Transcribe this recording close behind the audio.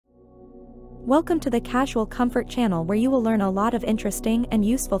Welcome to the Casual Comfort channel, where you will learn a lot of interesting and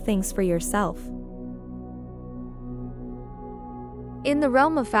useful things for yourself. In the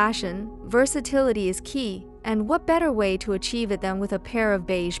realm of fashion, versatility is key, and what better way to achieve it than with a pair of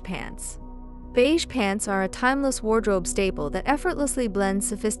beige pants? Beige pants are a timeless wardrobe staple that effortlessly blends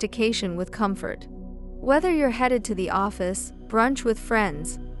sophistication with comfort. Whether you're headed to the office, brunch with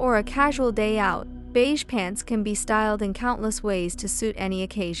friends, or a casual day out, beige pants can be styled in countless ways to suit any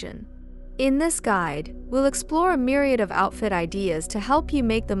occasion. In this guide, we'll explore a myriad of outfit ideas to help you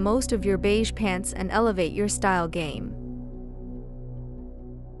make the most of your beige pants and elevate your style game.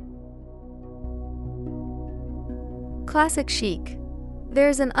 Classic chic.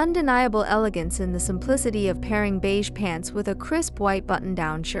 There's an undeniable elegance in the simplicity of pairing beige pants with a crisp white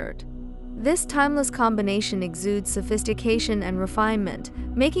button-down shirt. This timeless combination exudes sophistication and refinement,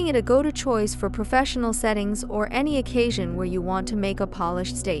 making it a go-to choice for professional settings or any occasion where you want to make a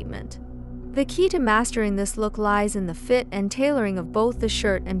polished statement. The key to mastering this look lies in the fit and tailoring of both the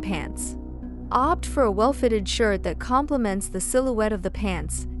shirt and pants. Opt for a well-fitted shirt that complements the silhouette of the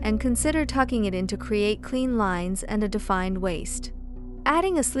pants, and consider tucking it in to create clean lines and a defined waist.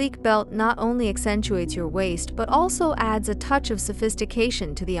 Adding a sleek belt not only accentuates your waist but also adds a touch of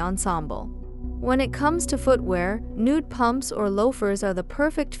sophistication to the ensemble. When it comes to footwear, nude pumps or loafers are the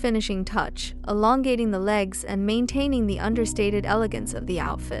perfect finishing touch, elongating the legs and maintaining the understated elegance of the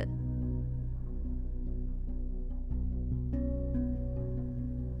outfit.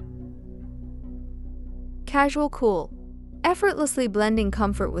 Casual cool. Effortlessly blending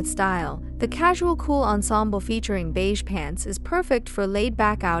comfort with style, the casual cool ensemble featuring beige pants is perfect for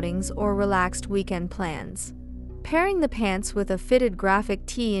laid-back outings or relaxed weekend plans. Pairing the pants with a fitted graphic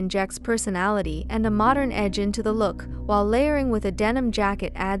tee injects personality and a modern edge into the look, while layering with a denim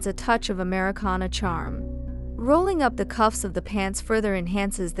jacket adds a touch of Americana charm. Rolling up the cuffs of the pants further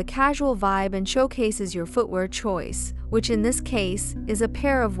enhances the casual vibe and showcases your footwear choice, which in this case is a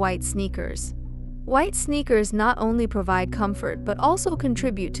pair of white sneakers. White sneakers not only provide comfort but also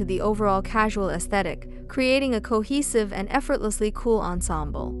contribute to the overall casual aesthetic, creating a cohesive and effortlessly cool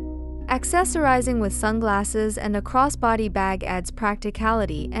ensemble. Accessorizing with sunglasses and a crossbody bag adds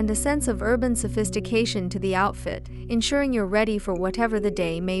practicality and a sense of urban sophistication to the outfit, ensuring you're ready for whatever the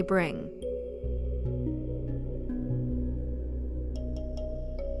day may bring.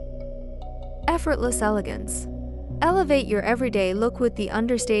 Effortless elegance. Elevate your everyday look with the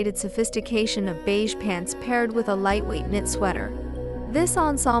understated sophistication of beige pants paired with a lightweight knit sweater. This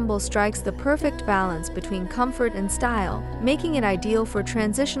ensemble strikes the perfect balance between comfort and style, making it ideal for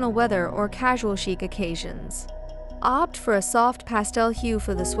transitional weather or casual chic occasions. Opt for a soft pastel hue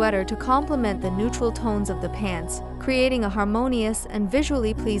for the sweater to complement the neutral tones of the pants, creating a harmonious and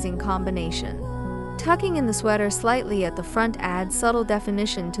visually pleasing combination. Tucking in the sweater slightly at the front adds subtle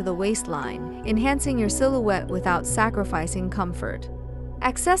definition to the waistline, enhancing your silhouette without sacrificing comfort.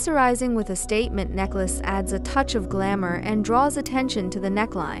 Accessorizing with a statement necklace adds a touch of glamour and draws attention to the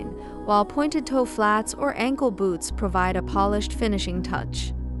neckline, while pointed toe flats or ankle boots provide a polished finishing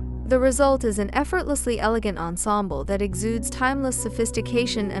touch. The result is an effortlessly elegant ensemble that exudes timeless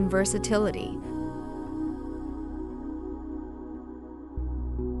sophistication and versatility.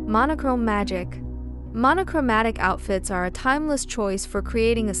 Monochrome magic. Monochromatic outfits are a timeless choice for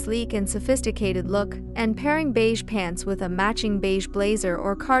creating a sleek and sophisticated look, and pairing beige pants with a matching beige blazer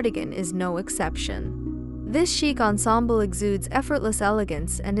or cardigan is no exception. This chic ensemble exudes effortless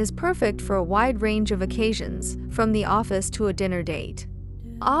elegance and is perfect for a wide range of occasions, from the office to a dinner date.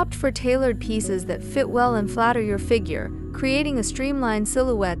 Opt for tailored pieces that fit well and flatter your figure, creating a streamlined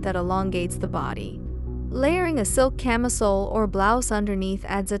silhouette that elongates the body. Layering a silk camisole or blouse underneath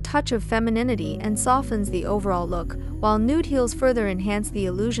adds a touch of femininity and softens the overall look, while nude heels further enhance the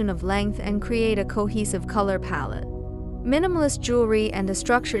illusion of length and create a cohesive color palette. Minimalist jewelry and a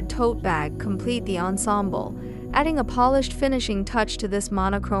structured tote bag complete the ensemble, adding a polished finishing touch to this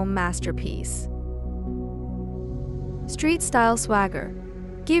monochrome masterpiece. Street style swagger.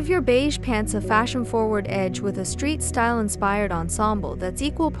 Give your beige pants a fashion-forward edge with a street style-inspired ensemble that's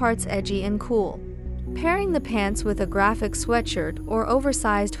equal parts edgy and cool. Pairing the pants with a graphic sweatshirt or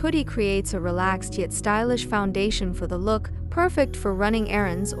oversized hoodie creates a relaxed yet stylish foundation for the look, perfect for running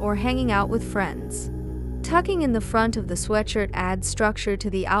errands or hanging out with friends. Tucking in the front of the sweatshirt adds structure to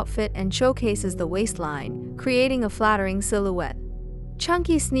the outfit and showcases the waistline, creating a flattering silhouette.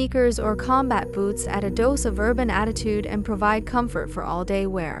 Chunky sneakers or combat boots add a dose of urban attitude and provide comfort for all-day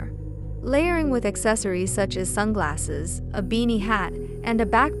wear. Layering with accessories such as sunglasses, a beanie hat, and a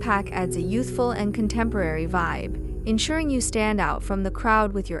backpack adds a youthful and contemporary vibe, ensuring you stand out from the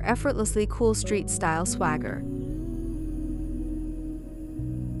crowd with your effortlessly cool street-style swagger.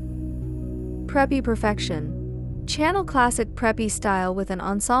 preppy perfection. Channel classic preppy style with an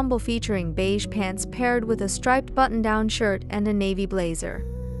ensemble featuring beige pants paired with a striped button-down shirt and a navy blazer.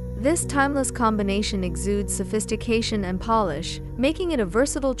 This timeless combination exudes sophistication and polish, making it a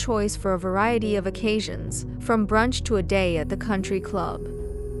versatile choice for a variety of occasions, from brunch to a day at the country club.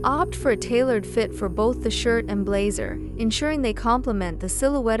 Opt for a tailored fit for both the shirt and blazer, ensuring they complement the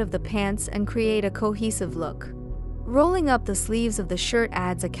silhouette of the pants and create a cohesive look. Rolling up the sleeves of the shirt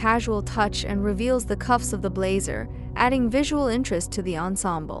adds a casual touch and reveals the cuffs of the blazer, adding visual interest to the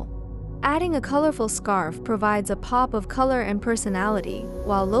ensemble. Adding a colorful scarf provides a pop of color and personality,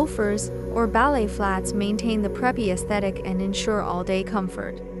 while loafers or ballet flats maintain the preppy aesthetic and ensure all-day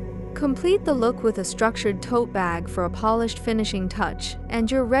comfort. Complete the look with a structured tote bag for a polished finishing touch, and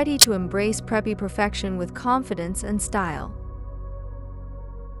you're ready to embrace preppy perfection with confidence and style.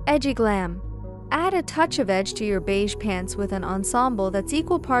 Edgy glam. Add a touch of edge to your beige pants with an ensemble that's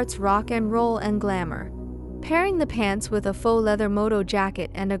equal parts rock and roll and glamour. Pairing the pants with a faux leather moto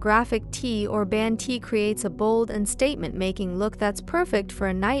jacket and a graphic tee or band tee creates a bold and statement-making look that's perfect for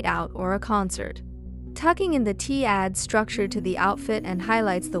a night out or a concert. Tucking in the tee adds structure to the outfit and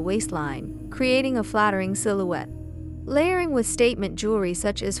highlights the waistline, creating a flattering silhouette. Layering with statement jewelry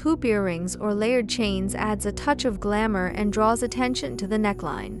such as hoop earrings or layered chains adds a touch of glamour and draws attention to the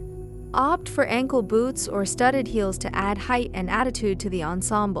neckline. Opt for ankle boots or studded heels to add height and attitude to the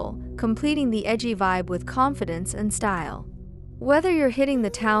ensemble, completing the edgy vibe with confidence and style. Whether you're hitting the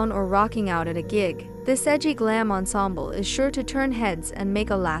town or rocking out at a gig, this edgy glam ensemble is sure to turn heads and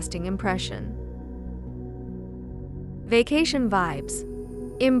make a lasting impression. Vacation vibes.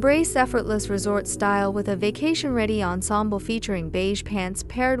 Embrace effortless resort style with a vacation-ready ensemble featuring beige pants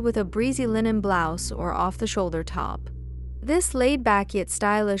paired with a breezy linen blouse or off-the-shoulder top. This laid-back yet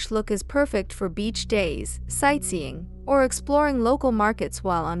stylish look is perfect for beach days, sightseeing, or exploring local markets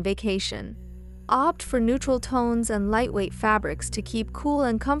while on vacation. Opt for neutral tones and lightweight fabrics to keep cool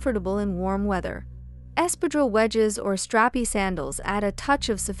and comfortable in warm weather. Espadrille wedges or strappy sandals add a touch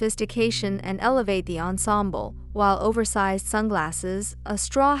of sophistication and elevate the ensemble, while oversized sunglasses, a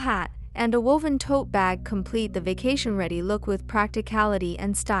straw hat, and a woven tote bag complete the vacation-ready look with practicality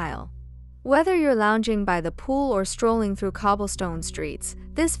and style. Whether you're lounging by the pool or strolling through cobblestone streets,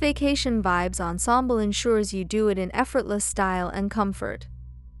 this vacation vibes ensemble ensures you do it in effortless style and comfort.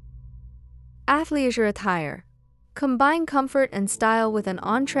 Athleisure attire. Combine comfort and style with an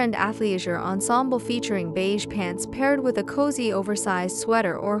on-trend athleisure ensemble featuring beige pants paired with a cozy oversized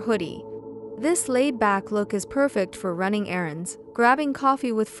sweater or hoodie. This laid-back look is perfect for running errands, grabbing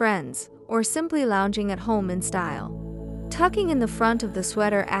coffee with friends, or simply lounging at home in style. Tucking in the front of the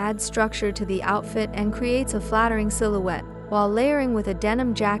sweater adds structure to the outfit and creates a flattering silhouette, while layering with a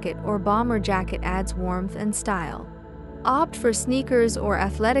denim jacket or bomber jacket adds warmth and style. Opt for sneakers or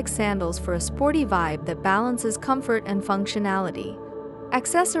athletic sandals for a sporty vibe that balances comfort and functionality.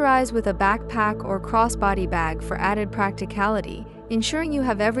 Accessorize with a backpack or crossbody bag for added practicality, ensuring you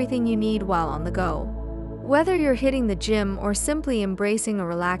have everything you need while on the go. Whether you're hitting the gym or simply embracing a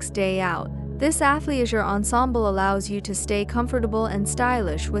relaxed day out, this athleisure ensemble allows you to stay comfortable and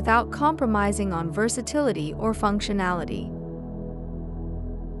stylish without compromising on versatility or functionality.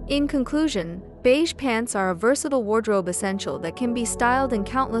 In conclusion, beige pants are a versatile wardrobe essential that can be styled in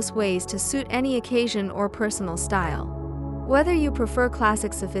countless ways to suit any occasion or personal style. Whether you prefer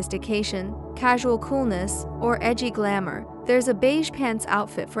classic sophistication, casual coolness, or edgy glamour, there's a beige pants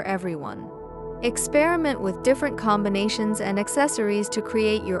outfit for everyone. Experiment with different combinations and accessories to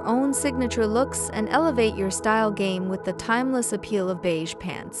create your own signature looks and elevate your style game with the timeless appeal of beige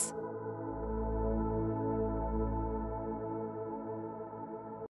pants.